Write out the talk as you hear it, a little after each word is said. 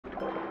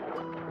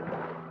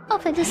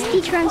off and just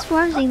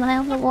de-transforms me when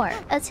I'm the war.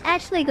 That's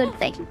actually a good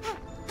thing.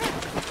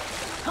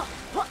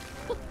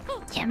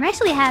 Yeah, I'm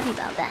actually happy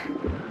about that.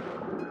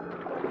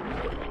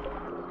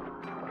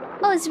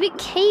 Oh, it's a big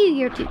cave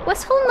here too.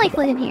 What's Home Life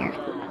in here?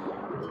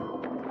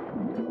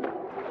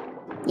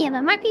 Yeah,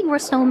 there might be more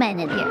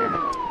snowmen in here.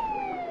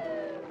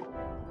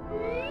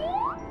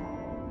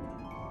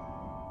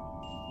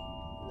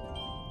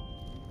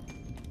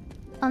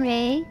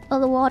 Okay, well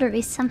the water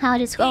is somehow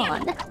just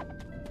gone.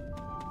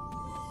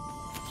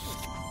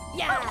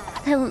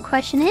 I won't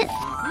question it.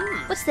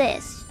 What's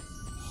this?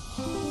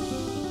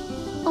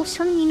 Oh,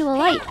 something into a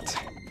light.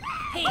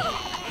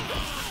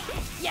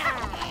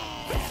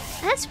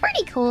 That's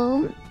pretty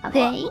cool.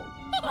 Okay.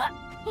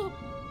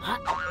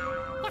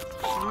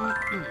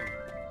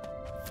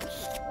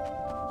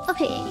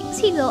 Okay, let's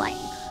keep going.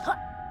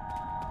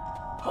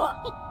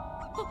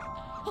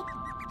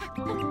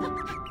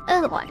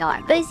 Oh my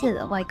god, this is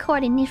like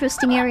quite an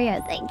interesting area,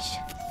 I think.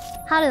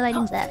 How did I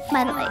do that?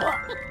 By the way.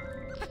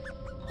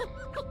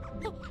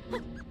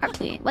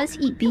 Okay, let's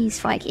eat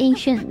these like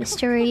ancient,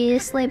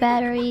 mysterious sleigh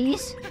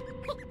batteries.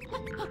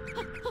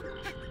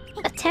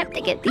 Attempt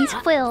to get these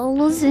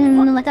fills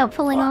and without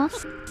pulling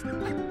off.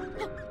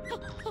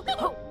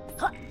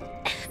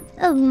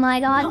 Oh my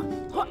god.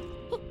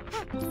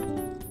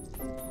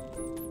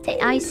 The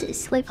ice is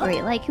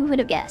slippery, like who would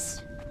have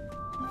guessed?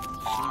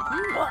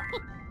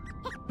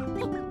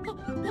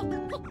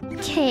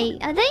 Okay,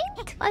 I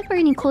think I'm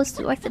getting close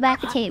to the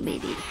back of the cave,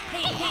 maybe.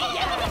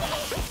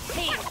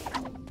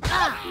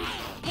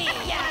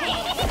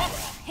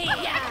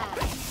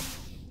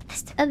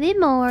 Just a bit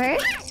more.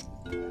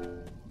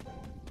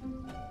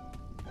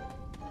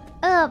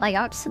 Oh my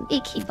god, some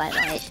icky by the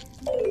way.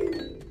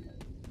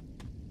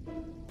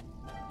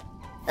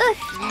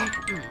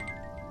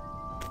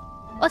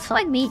 Let's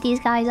like meet these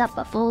guys up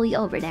fully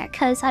over there,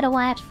 cause I don't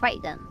want to have to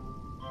fight them.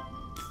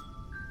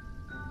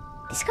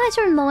 These guys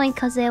are annoying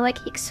cause they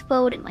like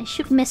explode and like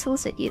shoot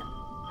missiles at you.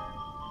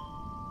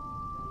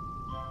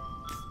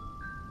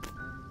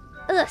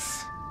 Ugh.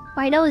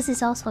 My nose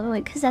is also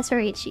annoying cause that's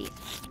very itchy.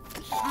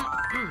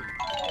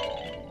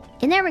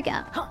 And there we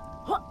go.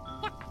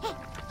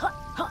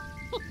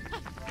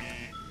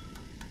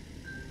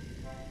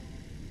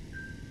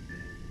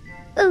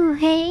 Oh,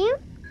 hey.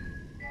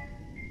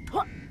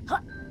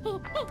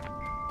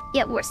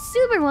 Yeah, we're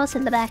super close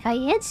in the back, I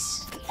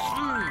guess.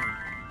 I'm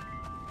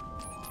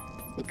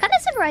kinda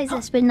surprised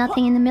there's been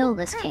nothing in the middle of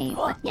this cave,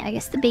 but yeah, I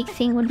guess the big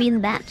thing would be in the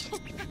back.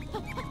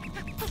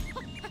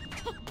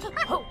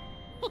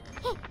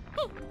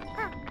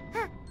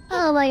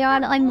 Oh my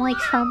god, I'm like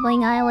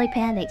fumbling, I like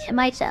panicked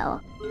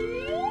myself.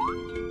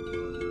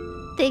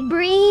 Big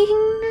brain,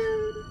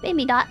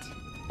 maybe not.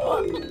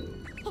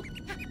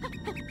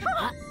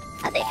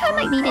 I think I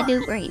might need a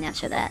new brain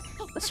after that.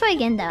 Let's try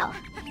again though.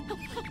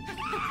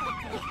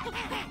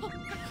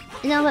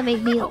 No, that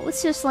big deal.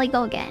 Let's just like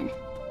go again.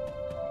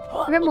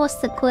 We're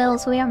most the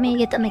quills, we aren't gonna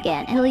get them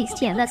again. At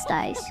least, yeah, that's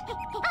nice.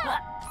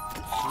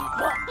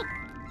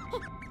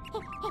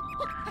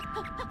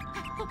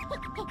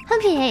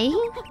 Okay.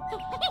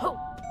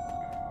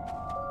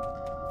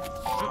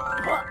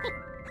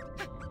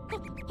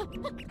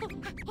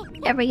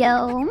 There we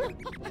go.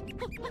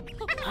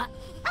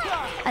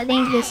 I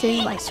think this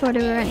is like sort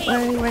of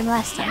where we were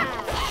last time.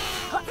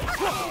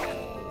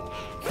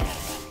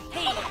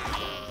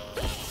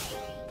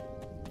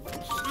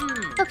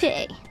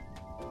 Okay.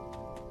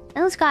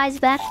 Those guys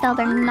back, though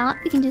they're not,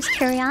 we can just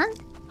carry on.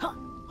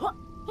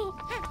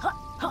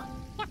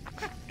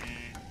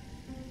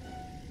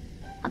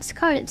 I'm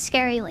scared, it's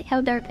scary like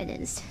how dark it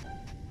is.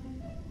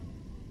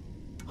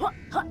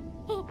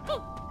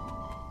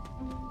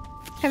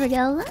 There we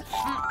go.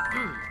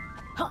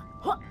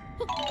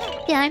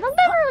 Yeah, I hope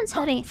everyone's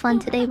having fun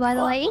today, by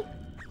the way.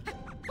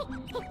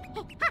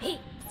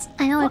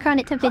 I know I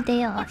kinda took a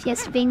day off,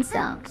 yes, being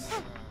so.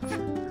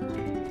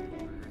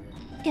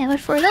 Yeah,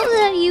 but for those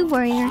of you who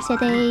are here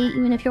today,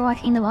 even if you're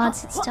watching the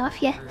VODs and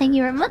stuff, yeah, thank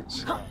you very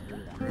much.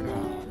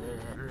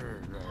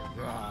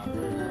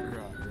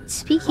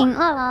 Speaking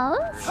of,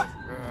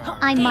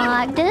 I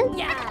modded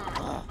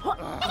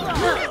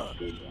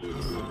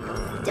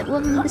the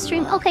woman in the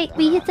stream. Okay,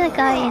 we hit that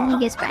guy and he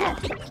gets bad.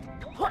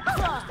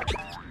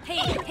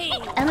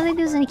 I don't think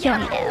there's any killing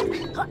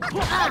him.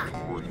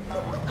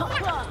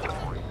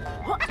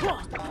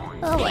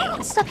 Oh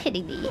wait, stop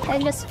hitting me. I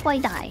just fly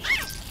die.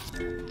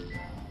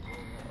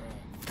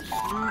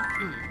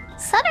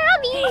 Sadara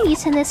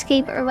means an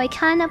escape or like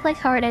kind of like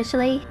hard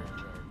actually.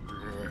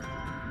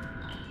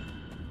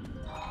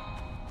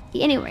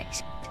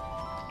 Anyways.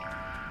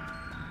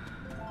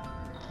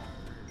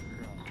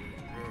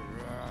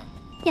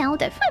 Yeah, I'll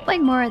definitely play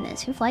more of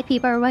this if like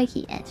people are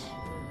liking it.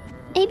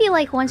 Maybe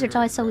like once or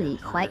twice a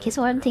week, like is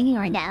what I'm thinking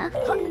right now.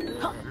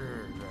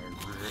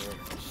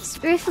 It's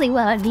briefly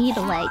what I need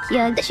to like,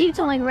 yeah, the shoot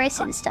to like race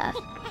and stuff.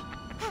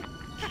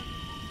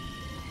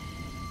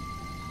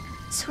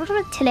 Sort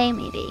of today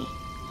maybe.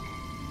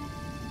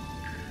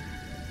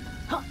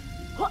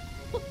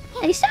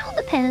 It still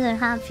depends on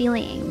how I'm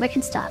feeling, like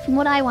and stuff, and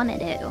what I want to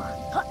do.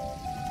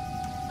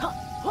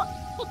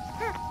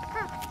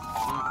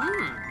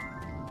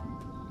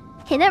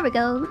 Okay, there we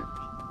go.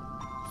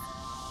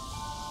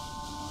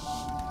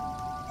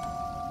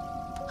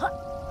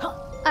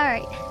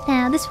 Alright,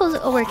 now this was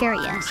a work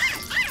area.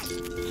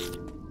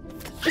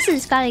 This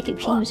is gotta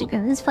confuse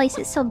because this place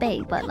is so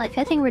big, but like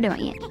I think we're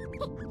doing it.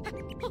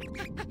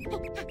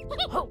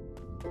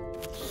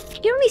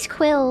 Here these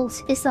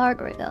quills is the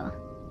hardware though.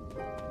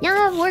 Y'all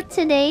have work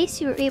today,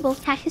 so you were able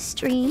to catch a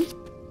stream.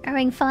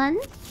 Having fun?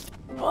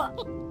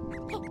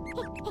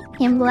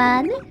 I'm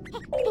glad.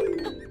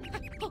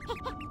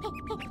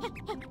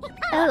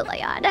 Oh my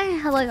god,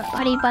 hello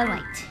everybody, by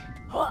light.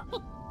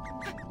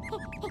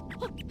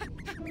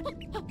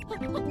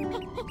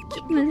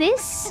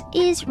 This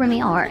is really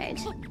hard.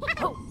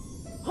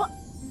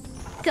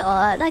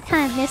 God, I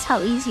kind of miss how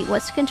easy it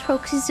was to control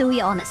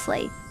Kazooie,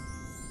 honestly.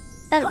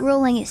 That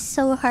rolling is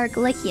so hard,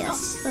 like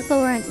yes, the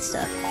lower and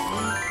stuff.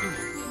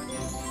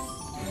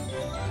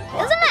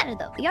 Doesn't matter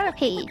though, we got a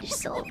page,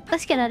 so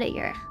let's get out of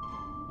here.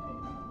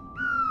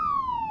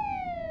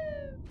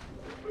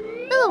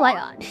 Oh my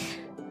god.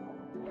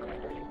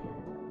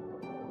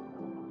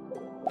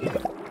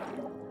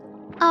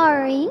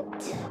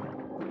 Alright.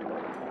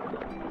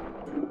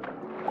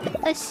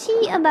 Let's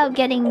see about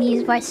getting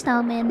these white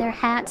snowmen their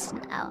hats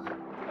now.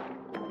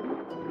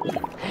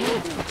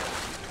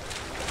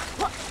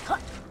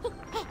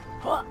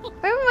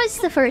 Where was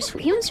the first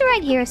one? He was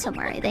right here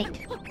somewhere, I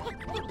think.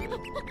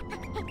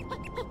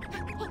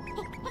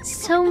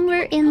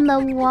 Somewhere in the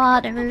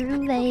water,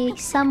 like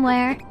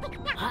somewhere.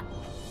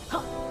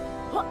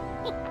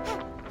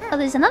 Oh,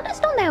 there's another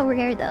stone over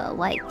here though.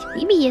 Like,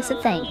 maybe it's a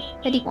thing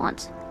that he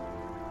wants.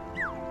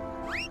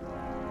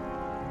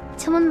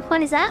 Someone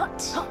point is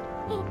out.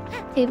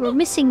 Okay, we're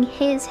missing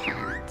his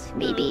hand,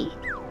 maybe.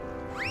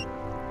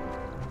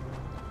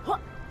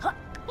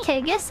 Okay,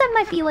 I guess that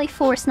might be like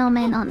 4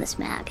 snowmen on this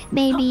map.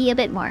 Maybe a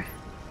bit more.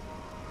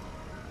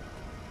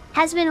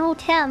 Has been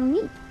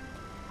hotel.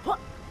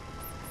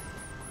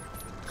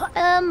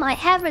 I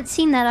haven't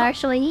seen that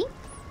actually.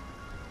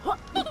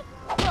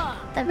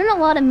 There've been a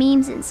lot of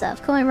memes and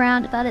stuff going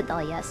around about it though,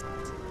 yes.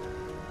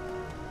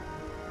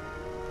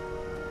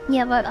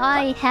 Yeah, but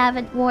I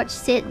haven't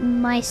watched it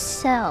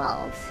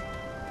myself.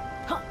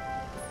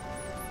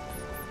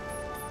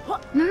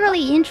 I'm not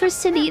really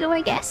interested either,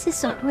 I guess.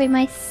 It's not really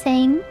my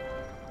thing.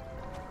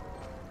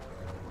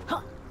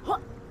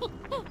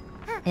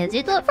 It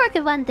did look like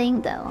a fun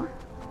thing though.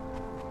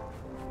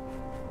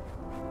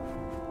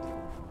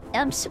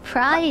 I'm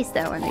surprised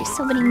though when there's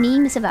so many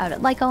memes about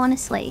it, like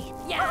honestly.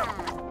 Yeah.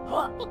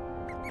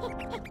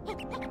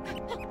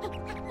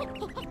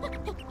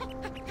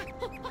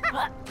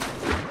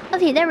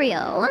 Okay, there we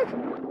go.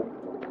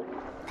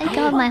 Thank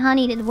God my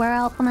honey didn't wear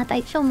off on that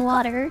ice on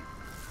water.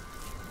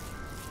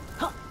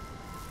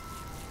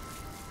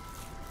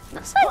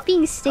 Looks like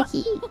being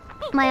sticky.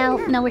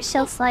 No, we're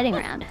still sliding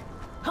around.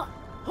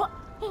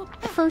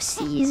 Full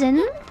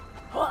season.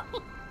 Well,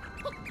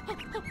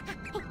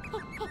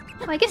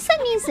 I guess that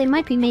means they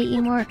might be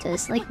making more of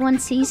this, like 1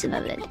 season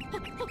of it.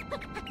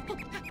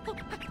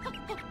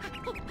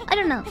 I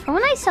don't know. From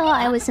when I saw,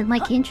 I wasn't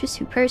like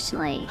interested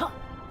personally.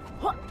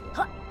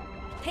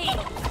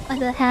 Like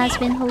the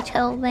has-been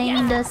hotel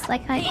thing does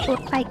like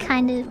I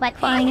kind of like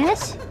buying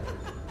it.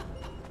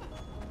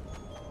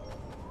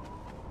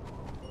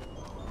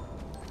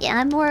 Yeah,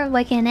 I'm more of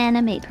like an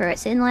anime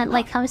person when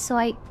it comes to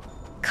like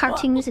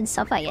cartoons and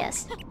stuff, I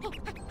guess.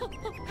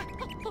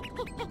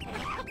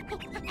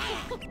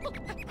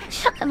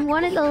 I'm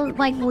one of those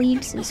like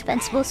weebs who's been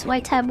supposed to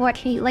like time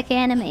watching like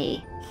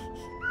anime.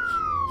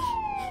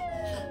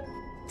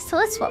 So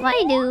that's what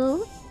I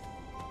do.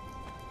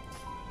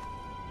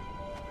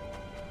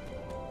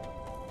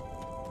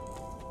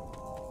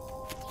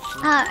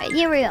 Alright,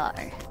 here we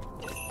are.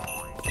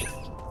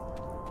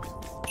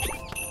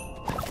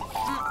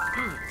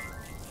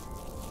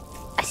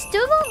 I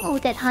still don't know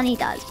what that honey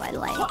does, by the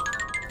way.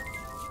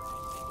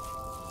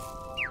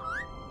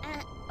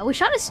 Oh, we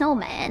shot a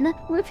snowman.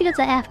 What if he does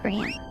a half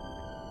gram?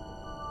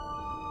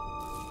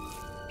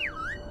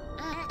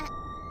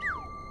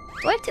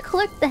 Do I have to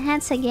collect the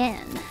hats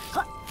again?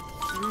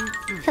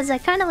 Because I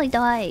kind of like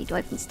died. Do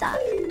I can stop?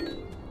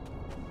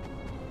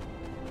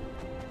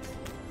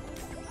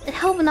 I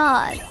hope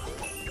not.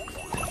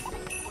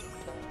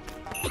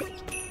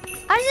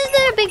 Why is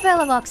there a big pile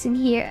of box in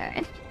here?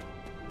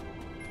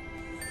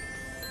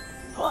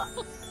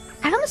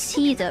 I don't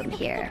see them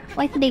here.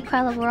 Like the big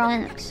pile of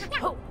rocks.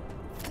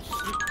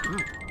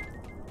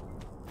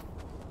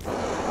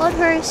 What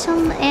are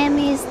some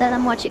animes that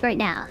I'm watching right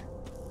now?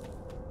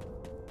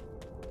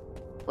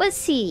 Let's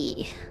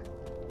see.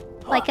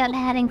 Like I'm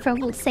having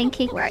trouble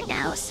thinking right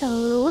now,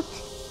 so...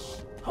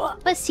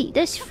 Let's see,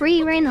 there's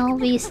Free Reign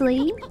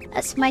obviously.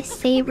 That's my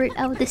favorite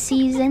of the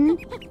season.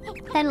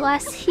 And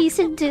last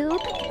season too.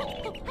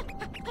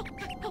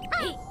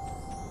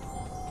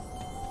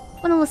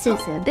 What else is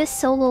it? This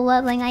solo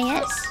leveling, I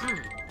guess?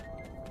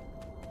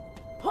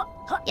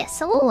 Yeah,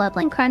 solo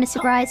leveling kinda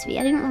surprised me.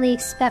 I didn't really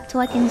expect to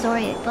like enjoy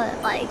it,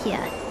 but like,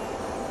 yeah.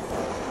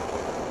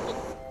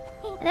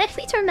 It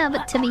actually turned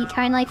out to be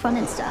kinda like fun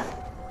and stuff.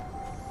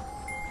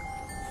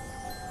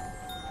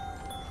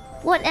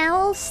 What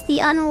else? The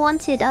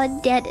unwanted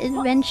undead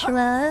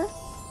adventurer.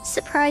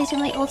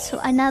 Surprisingly, also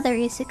another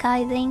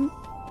isekai thing.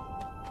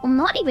 Well,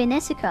 not even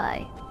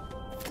isekai.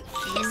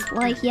 It's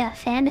like, yeah,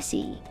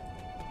 fantasy.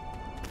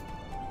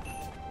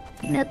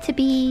 Not to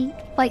be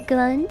quite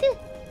good.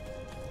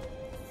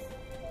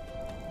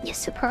 Yeah,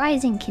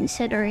 surprising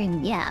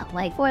considering, yeah,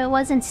 like what it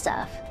was and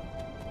stuff.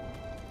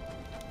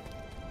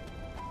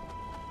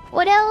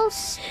 What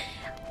else?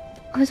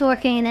 I was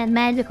working in a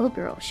magical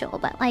girl show,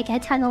 but like I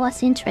kinda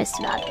lost interest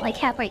about it, like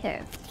halfway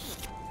through.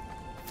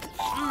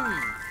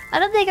 I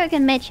don't think I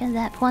can mention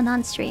that one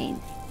on stream.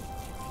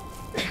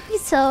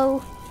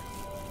 So...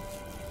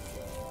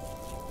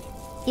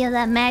 yeah,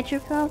 that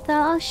magical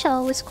girl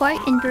show was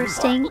quite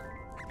interesting.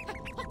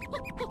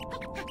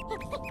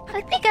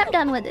 I think I'm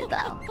done with it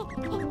though.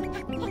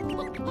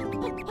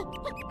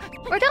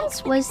 What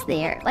else was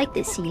there, like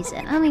this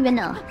season? I don't even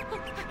know.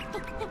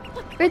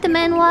 Read the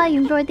manhwa,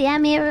 you enjoyed the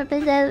anime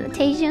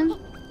adaptation?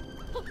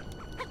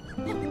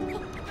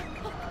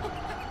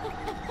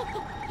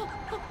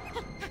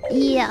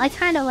 Yeah, I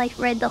kinda like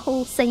read the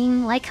whole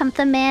thing, like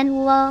the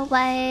manhwa,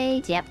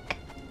 like... yep.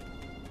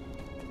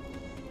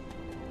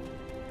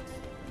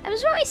 I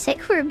was really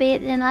sick for a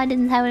bit and I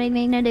didn't have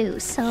anything to do,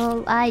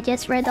 so I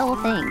just read the whole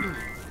thing.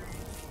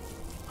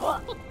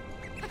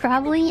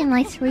 Probably in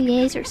like 3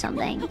 days or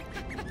something.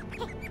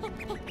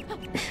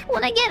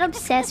 When I get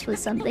obsessed with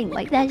something,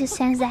 like that just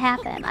tends to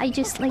happen. I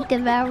just like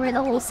devour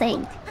the whole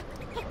thing.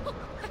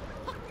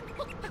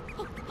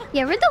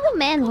 Yeah, read the whole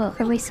manhwa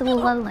for so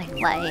like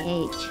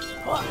age.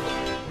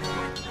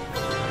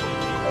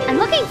 I'm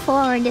looking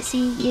forward to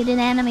see it in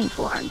anime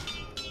form.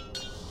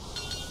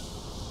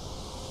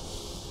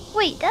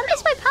 Wait, that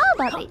is my power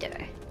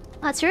vibrator.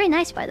 Oh, it's very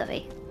nice, by the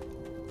way.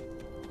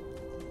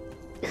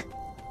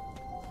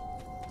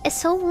 It's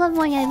so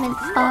lovely I've been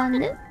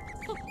fond.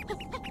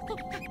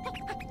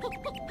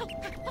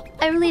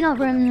 I really don't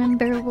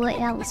remember what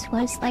else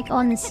was like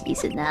on the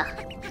season now.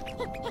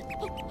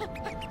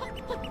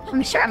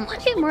 I'm sure I'm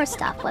watching more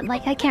stuff, but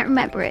like I can't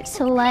remember it.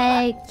 So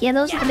like, yeah,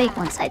 those are the big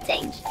ones I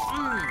think.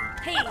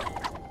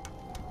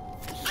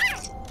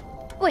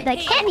 Wait, I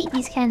can't eat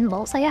these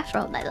cannonballs. I have to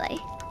throw them, by the way.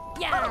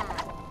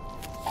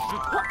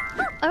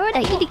 Alright,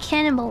 I eat a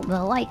cannonball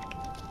though, like...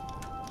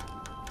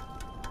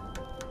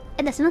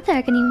 and there's nothing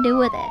I can even do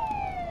with it.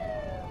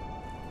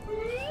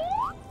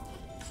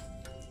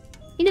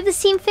 You do the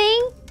same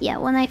thing? Yeah,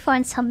 when I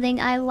find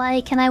something I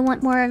like and I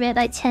want more of it,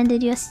 I tend to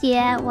just,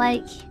 yeah,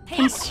 like,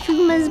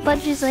 consume as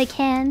much as I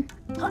can.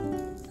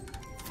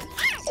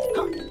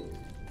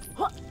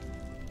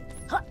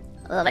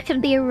 Well, I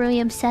could be a really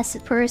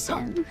obsessive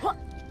person.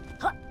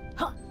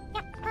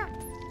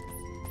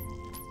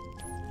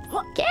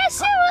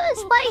 Guess it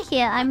was like,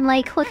 yeah, I'm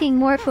like looking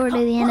more forward to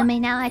the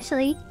anime now,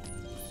 actually.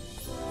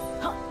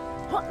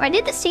 I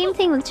did the same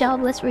thing with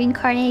Jobless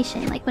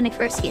Reincarnation, like when it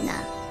first came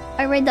out.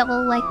 I read the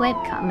whole like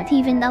webcomic,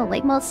 even though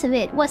like most of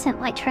it wasn't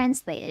like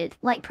translated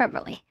like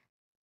properly.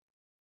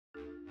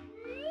 I'm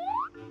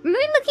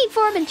really looking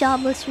forward to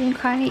Jobless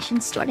Reincarnation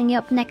starting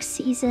up next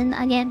season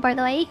again, by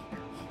the way.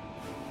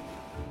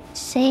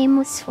 Same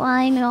with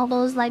Slime and all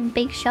those like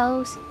big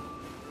shows.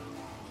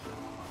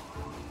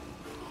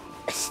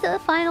 The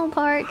final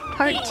part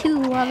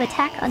 2 of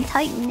Attack on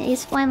Titan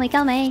is finally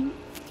coming.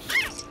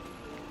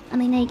 I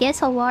mean, I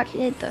guess I'll watch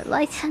it, but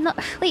like, I'm not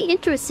really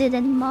interested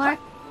anymore.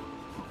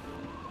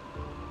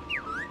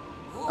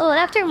 Oh,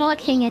 after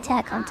watching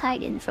Attack on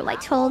Titan for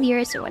like 12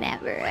 years or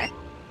whatever, I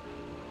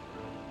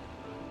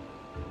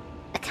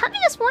kinda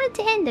just wanted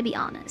to end, to be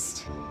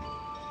honest.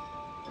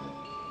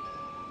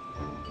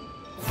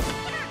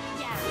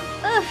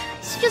 Ugh,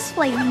 it's just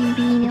like me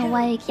being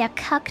like, yeah,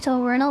 cucked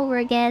over and over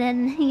again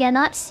and yeah,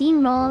 not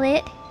seeing all of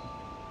it.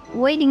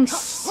 Waiting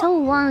so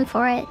long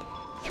for it.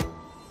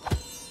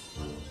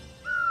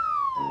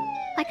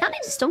 I kinda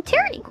just don't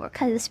care anymore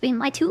because it's been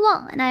like too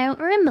long and I don't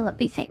remember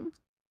everything.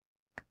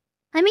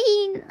 I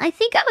mean, I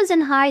think I was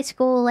in high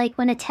school like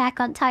when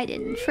Attack on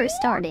Titan first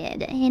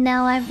started, and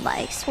now I'm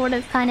like sort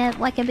of kind of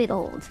like a bit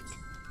old.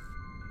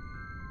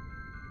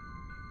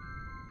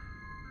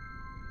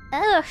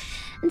 Ugh,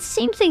 and the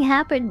same thing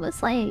happened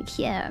with like,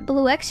 yeah,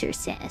 Blue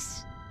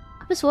Exorcist.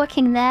 I was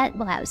watching that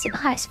while I was in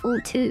high school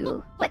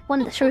too, like one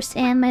of the first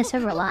animes I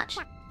ever watched.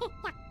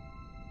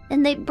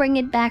 And they bring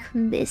it back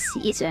from this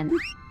season.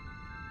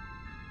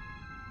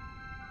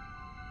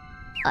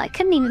 I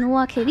couldn't even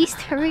watch at least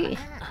 3.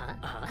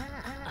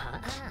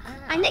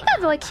 I think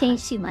I've really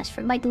changed too much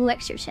for my Blue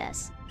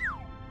Exorcist.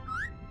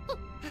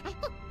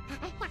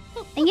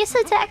 I guess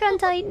Attack on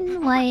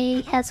Titan,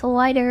 like, has a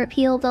wider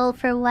appeal though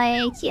for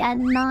like, yeah,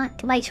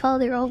 not like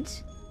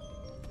 12-year-olds.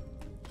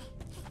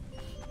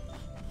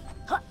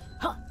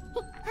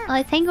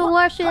 I think I'll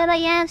watch that, I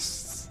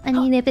guess. I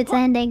mean, if it's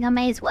ending, I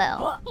may as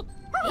well.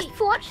 I've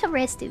watched the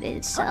rest of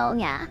it, so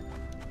yeah.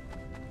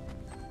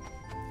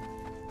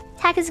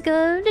 Attack is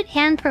good,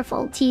 and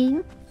purple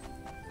too.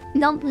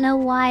 Don't know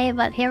why,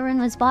 but Heron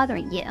was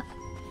bothering you.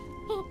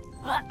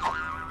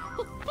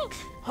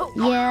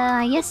 Yeah,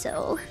 I guess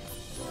so.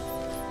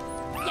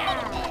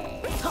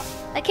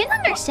 I can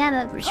understand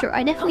that for sure.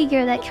 I definitely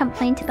hear that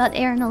complaint about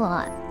Aaron a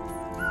lot.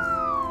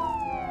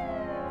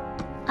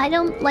 I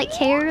don't like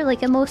care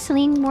like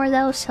emotionally anymore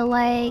though, so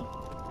like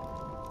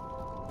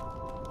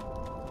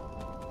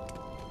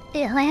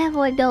yeah, I have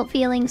like adult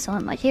feelings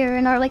on my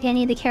Aaron or like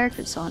any of the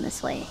characters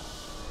honestly.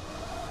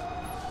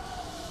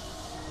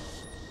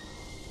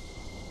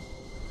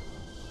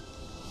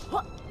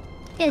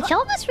 Yeah,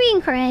 Chelba's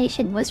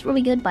reincarnation was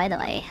really good by the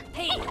way.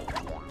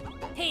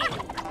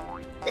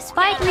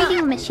 Despite reading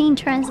a machine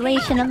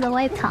translation of the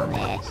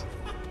webcomic,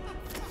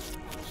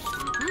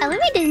 I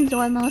really did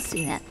enjoy most of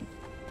it.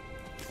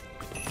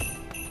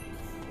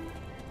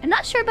 I'm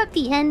not sure about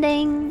the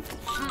ending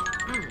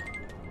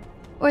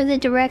or the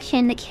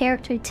direction the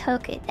character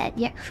took at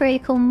that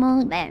critical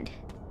moment.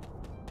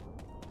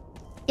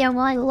 Yeah,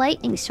 while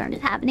lightning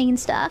started happening and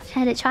stuff,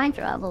 had a time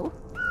travel.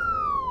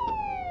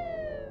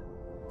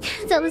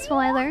 So the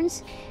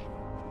spoilers.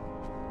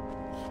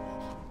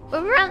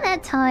 But around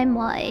that time,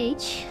 like,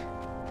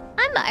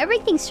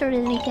 everything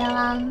started to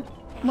become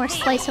more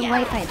slice of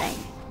life, I think.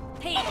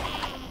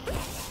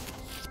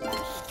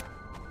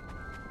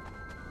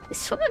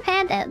 Sort of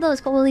had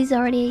those goalies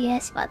already,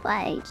 yes, but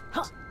like,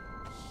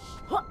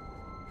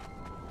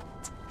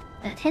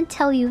 I can't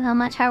tell you how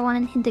much I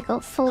wanted him to go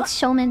full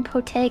showman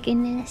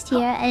protagonist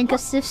here and go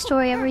stiff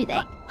story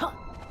everything.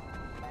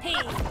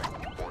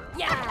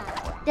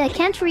 Yeah, I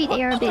can't read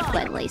Arabic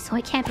widely, so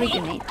I can't read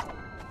your name.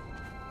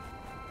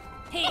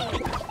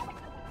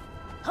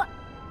 I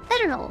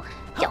don't know.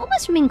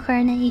 Yalma's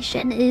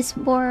reincarnation is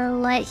more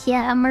like,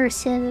 yeah,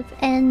 immersive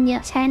and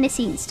yeah,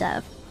 fantasy and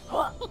stuff.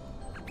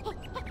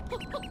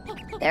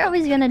 There are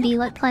always gonna be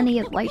like plenty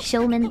of like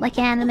showman like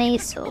anime,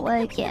 so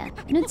like yeah,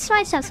 and it's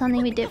nice to have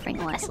something be different,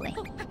 honestly.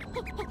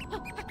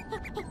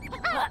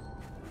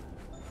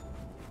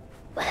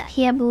 But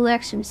yeah, Blue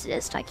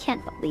Exorcist, I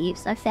can't believe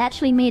I've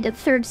actually made a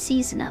 3rd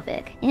season of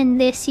it in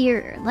this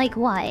year. Like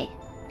why?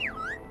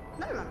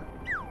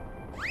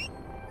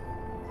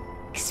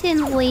 It's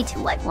been way too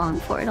like long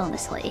for it,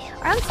 honestly.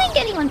 I don't think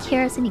anyone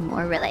cares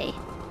anymore, really.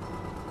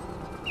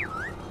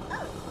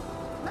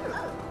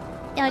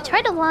 Yeah, I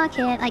tried to lock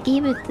it. I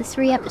gave it the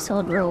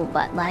 3-episode rule,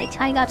 but like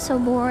I got so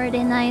bored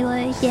and I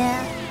like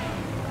yeah.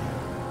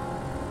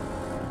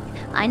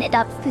 I ended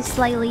up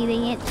slightly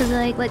leaving it to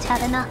like what's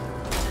had enough.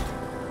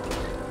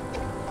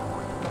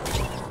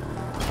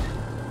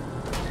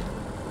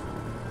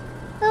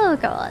 Oh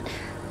god.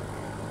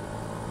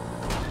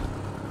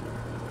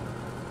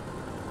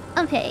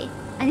 Okay,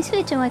 I need to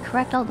make sure I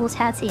correct all those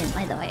hats in,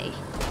 by the way.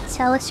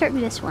 So let's start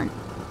with this one.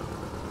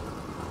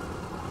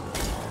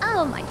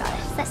 Oh my god,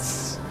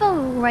 that's so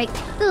right.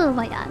 Oh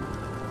my god.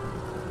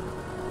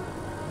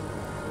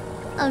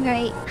 Oh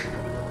great.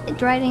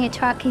 Driving a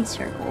truck in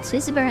circles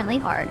is apparently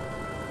hard.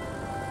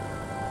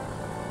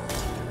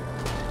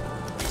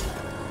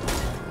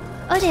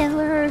 Oh dear,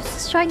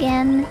 let's try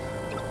again.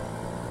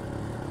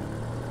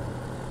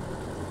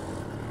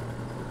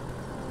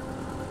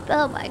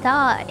 Oh my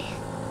god.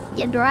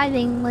 Yeah,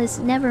 driving was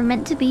never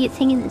meant to be a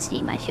thing in this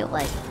game, I feel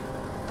like.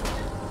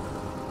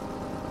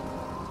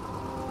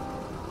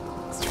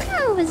 Let's try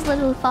to move as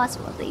little as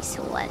possible at least,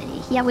 so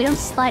yeah, we don't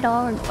slide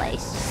all over the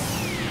place.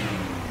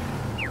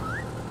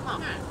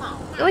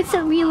 What's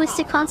the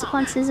realistic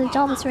consequences of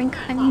Java's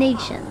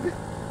reincarnation?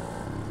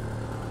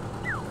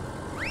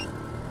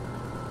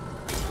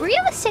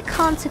 Realistic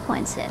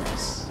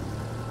consequences?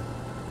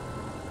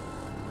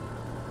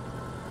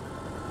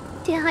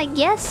 Yeah, I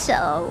guess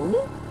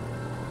so.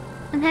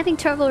 I'm having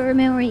trouble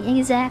remembering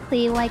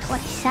exactly like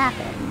what's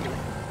happened.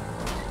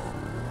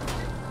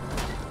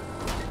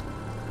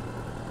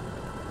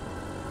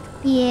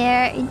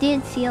 Yeah, it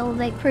did feel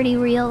like pretty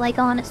real, like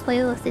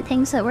honestly, with the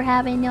things that were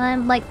happening,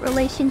 like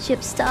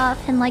relationship stuff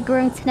and like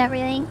growth and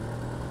everything.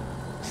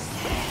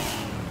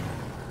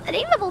 I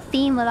think the whole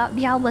theme about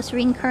Diablo's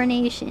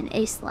reincarnation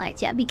is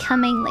like, yeah,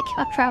 becoming like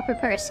a proper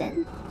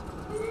person.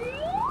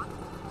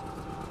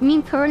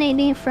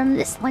 Reincarnating from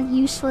this like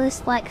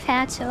useless like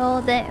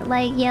fatso that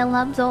like yeah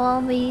loves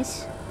all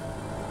these.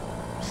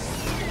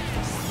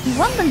 You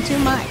want them too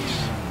much.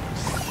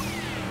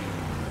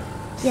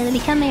 Yeah, they're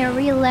becoming a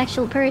real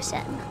actual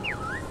person.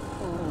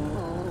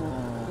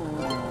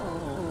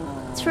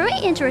 It's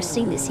really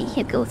interesting to see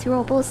him go through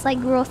all those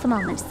like growth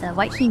moments though,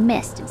 what he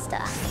missed and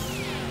stuff.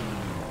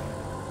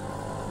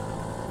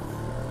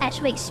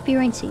 Actually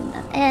experiencing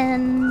them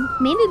and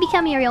maybe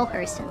becoming a real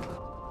person.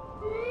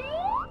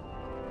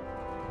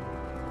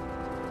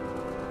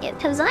 Yeah,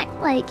 because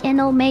I'm like an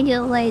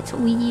Omega Light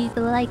weeb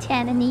like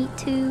and need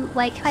to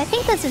like I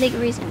think that's a big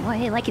reason why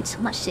I like it so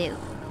much too.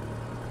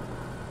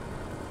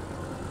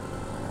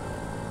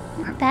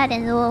 Bad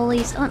and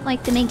lollies aren't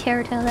like the main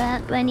character of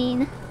that, but I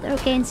mean they're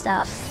okay and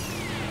stuff.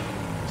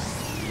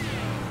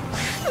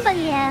 But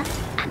yeah,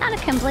 I'm not a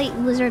complete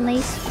lizard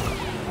lace.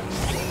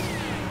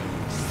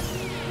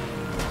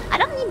 I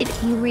don't need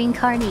to be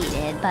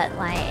reincarnated, but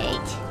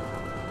like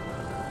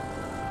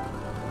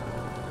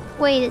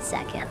wait a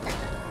second.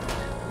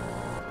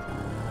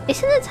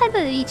 Isn't the type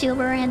of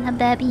VTuber and a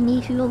baby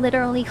niece who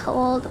literally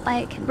called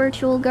like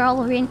virtual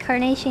girl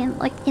reincarnation,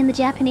 like in the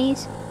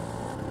Japanese?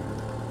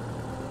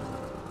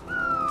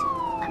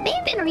 I may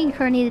have been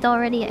reincarnated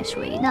already,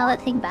 actually, now that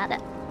I think about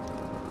it.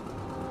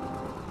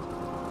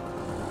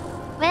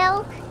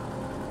 Well,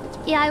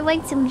 yeah, I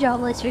like some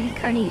jobless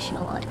reincarnation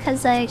a lot,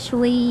 because I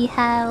actually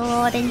have a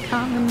lot in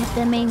common with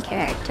the main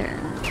character.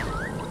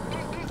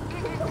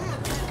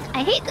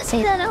 I hate to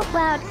say that out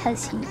loud,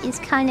 because he is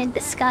kind of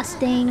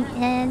disgusting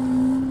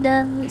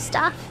and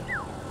stuff.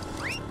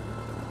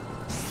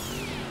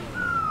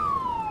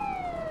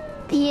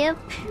 Yep.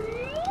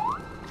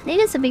 I think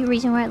that's a big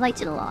reason why I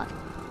liked it a lot.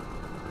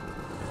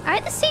 I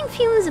had the same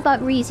feelings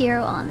about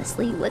ReZero,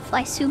 honestly, with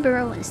like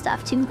Subaru and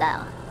stuff too,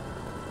 though.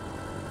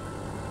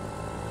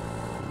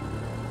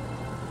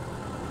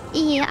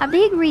 Yeah, a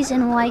big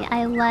reason why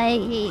I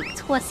liked,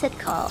 what's it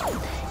called?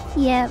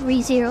 Yeah,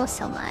 ReZero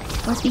so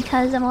much was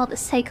because of all the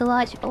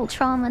psychological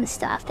trauma and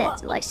stuff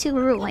that like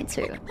Subaru went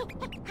through.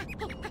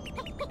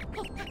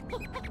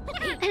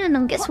 I don't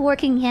know, guess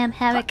working him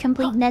have a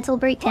complete mental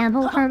breakdown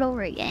over and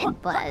over again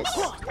was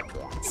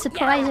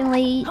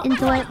surprisingly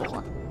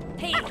enjoyable.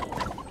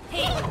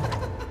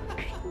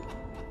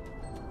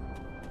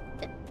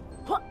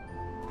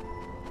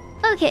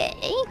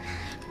 Okay.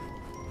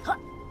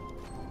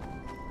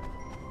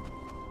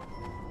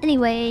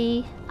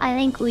 Anyway, I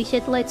think we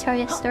should let's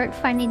try to start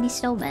finding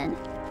these snowmen.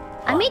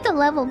 I made the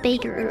level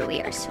bigger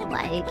earlier, so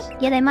like,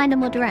 yeah, they might have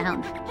moved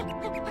around.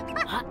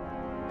 How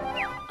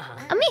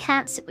many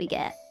hats did we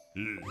get?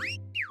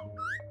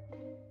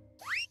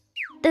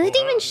 Does it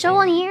even show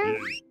on here?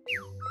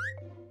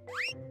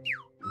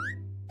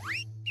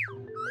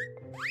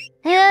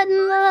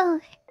 No.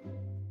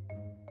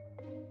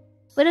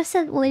 Would have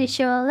said would it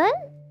show that?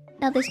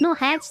 No, there's no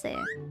hats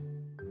there.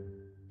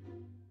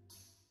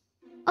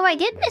 Oh, I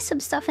did miss some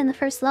stuff in the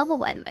first level,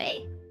 by the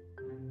way.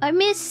 I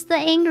missed the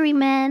angry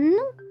man,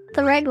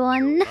 the red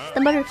one,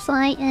 the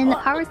butterfly, and the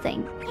power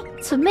thing.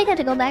 So we may have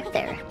to go back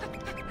there.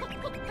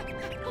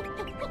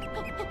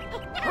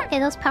 Okay,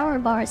 those power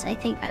bars, I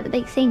think, are the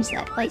big things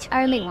that like,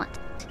 I really want.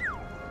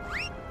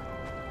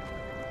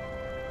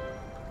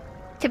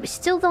 Okay, we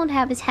still don't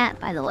have his hat,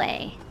 by the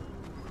way.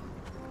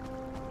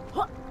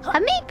 How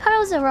many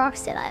piles of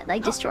rocks did I,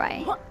 like,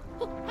 destroy?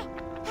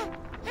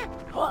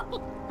 I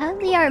don't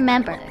think I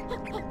remember.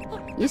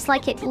 Just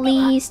like at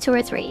least 2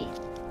 or 3.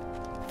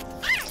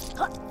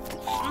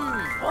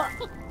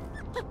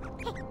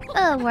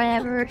 Oh,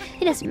 whatever.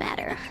 It doesn't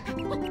matter.